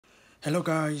Hello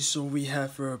guys, so we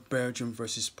have Belgium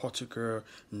versus Portugal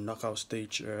knockout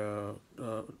stage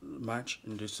match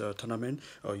in this tournament,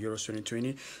 Euros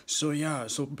 2020. So yeah,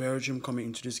 so Belgium coming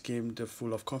into this game, they're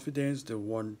full of confidence. They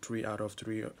won 3 out of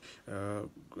 3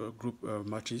 group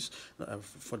matches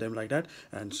for them like that.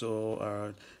 And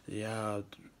so yeah,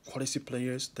 quality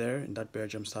players there in that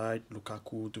Belgium side.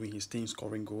 Lukaku doing his thing,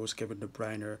 scoring goals. Kevin De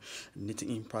Bruyne knitting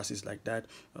in passes like that,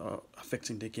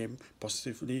 affecting the game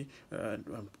positively.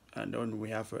 And then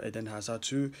we have Eden Hazard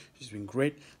too. He's been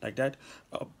great like that.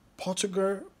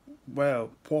 Portugal, well,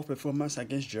 poor performance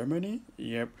against Germany.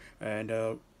 Yep, and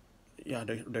yeah,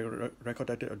 they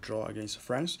recorded a draw against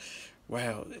France.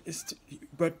 Well, it's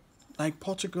but like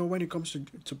Portugal when it comes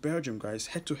to Belgium guys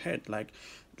head to head like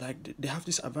they have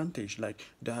this advantage like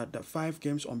the 5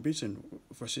 games unbeaten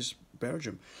versus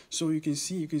Belgium. So you can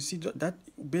see that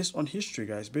based on history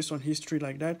guys, based on history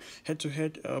like that, head to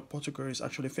head, Portugal is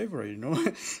actually favorite,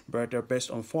 but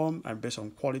based on form and based on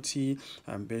quality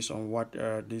and based on what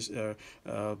this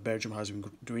Belgium has been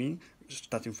doing,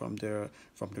 starting from the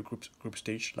group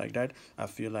stage like that. I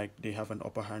feel like they have an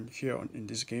upper hand here in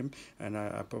this game, and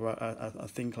I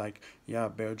think like yeah,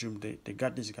 Belgium, they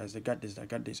got these guys, they got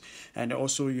this, and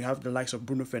also you have the likes of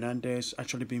Bruno Fernandes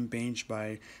actually being benched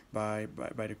by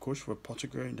the coach for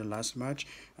Portugal in the last match.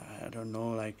 I don't know,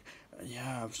 like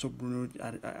yeah, so Bruno,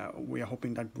 we are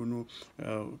hoping that Bruno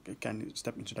can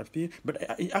step into that field. But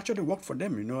it actually worked for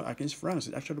them, against France.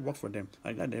 It actually worked for them.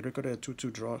 Like that, they recorded a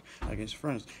 2-2 draw against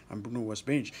France, and Bruno was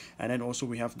benched. And then also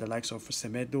we have the likes of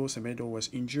Semedo. Semedo was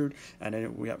injured, and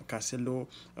then we have Cancelo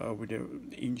with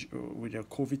the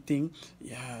COVID thing.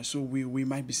 Yeah, so we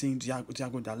might be seeing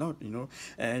Thiago Dalot,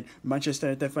 and Manchester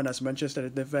United fan as Manchester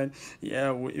United fan. Yeah,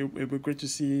 it will be great to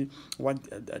see what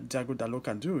Thiago Dalot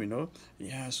can do.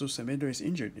 Yeah, so Semedo is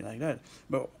injured like that.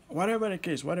 But whatever the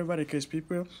case,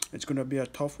 people, it's gonna be a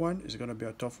tough one. It's gonna be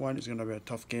a tough one. It's gonna be a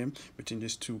tough game between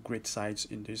these two great sides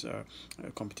in this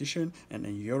competition and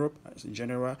in Europe as in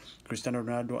general. Cristiano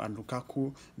Ronaldo and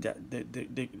Lukaku,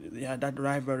 yeah, that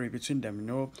rivalry between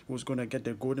them. Who's gonna get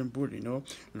the golden boot?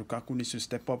 Lukaku needs to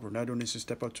step up. Ronaldo needs to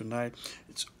step up tonight.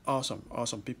 It's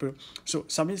awesome, people. So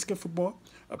Sammy football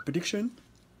prediction.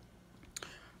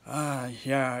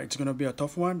 Yeah, it's gonna be a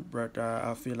tough one, but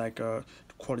I feel like the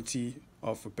quality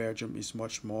of Belgium is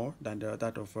much more than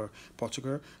that of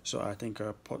Portugal. So I think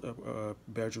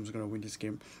Belgium is gonna win this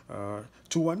game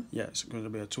 2-1. Yeah, it's gonna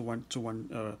be a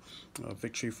 2-1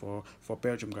 victory for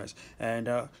Belgium guys.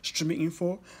 And streaming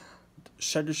info,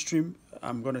 share the stream.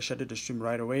 I'm gonna share the stream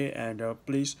right away, and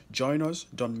please join us.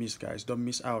 Don't miss, guys. Don't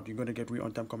miss out. You're gonna get real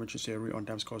on time commentary, real on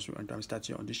time scores, real on time stats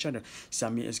here on this channel.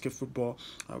 Sammy SK Football.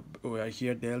 We are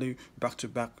here daily, back to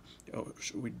back,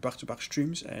 with back to back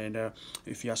streams. And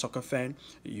if you're a soccer fan,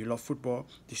 you love football,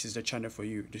 this is the channel for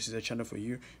you. This is the channel for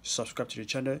you. Subscribe to the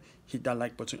channel. Hit that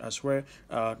like button as well.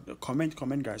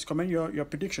 Comment, guys. Comment your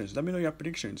predictions. Let me know your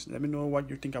predictions. Let me know what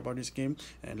you think about this game,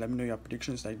 and let me know your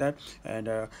predictions like that. And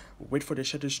wait for the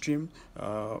schedule stream.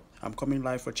 I'm coming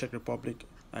live for Czech Republic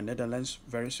and Netherlands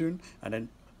very soon, and then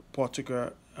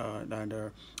Portugal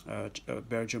and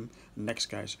Belgium next,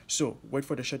 guys. So wait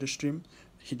for the schedule stream.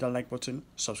 Hit that like button.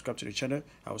 Subscribe to the channel.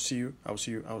 I'll see you.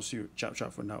 Ciao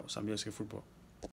for now. Sammy SK Football.